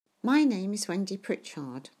My name is Wendy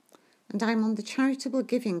Pritchard, and I'm on the Charitable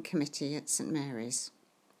Giving Committee at St Mary's.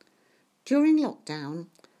 During lockdown,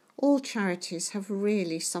 all charities have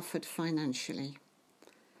really suffered financially.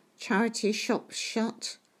 Charity shops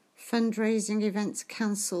shut, fundraising events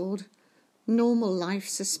cancelled, normal life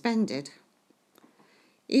suspended.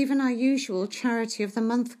 Even our usual Charity of the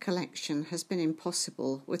Month collection has been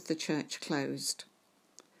impossible with the church closed.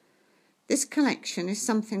 This collection is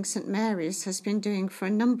something St Mary's has been doing for a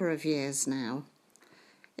number of years now.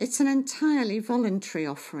 It's an entirely voluntary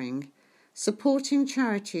offering, supporting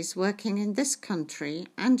charities working in this country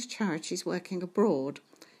and charities working abroad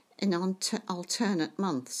in alternate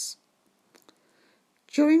months.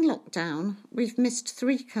 During lockdown, we've missed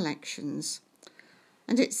 3 collections,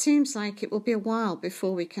 and it seems like it will be a while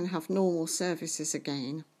before we can have normal services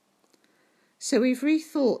again. So we've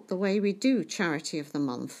rethought the way we do Charity of the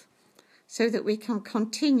Month, so that we can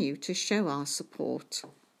continue to show our support.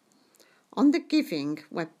 On the Giving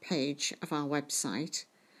webpage of our website,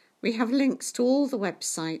 we have links to all the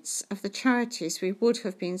websites of the charities we would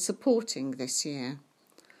have been supporting this year.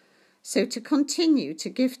 So to continue to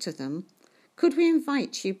give to them, could we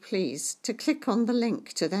invite you please to click on the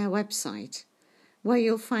link to their website, where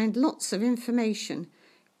you'll find lots of information,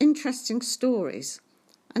 interesting stories,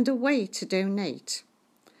 and a way to donate,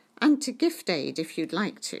 and to gift aid if you'd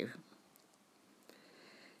like to.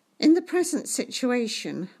 In the present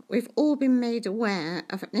situation, we've all been made aware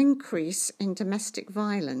of an increase in domestic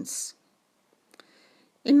violence.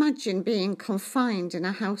 Imagine being confined in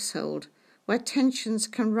a household where tensions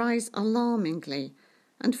can rise alarmingly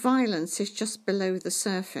and violence is just below the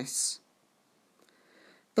surface.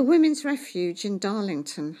 The Women's Refuge in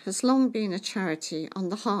Darlington has long been a charity on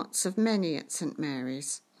the hearts of many at St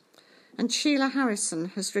Mary's, and Sheila Harrison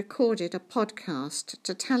has recorded a podcast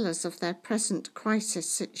to tell us of their present crisis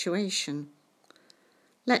situation.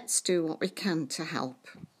 Let's do what we can to help.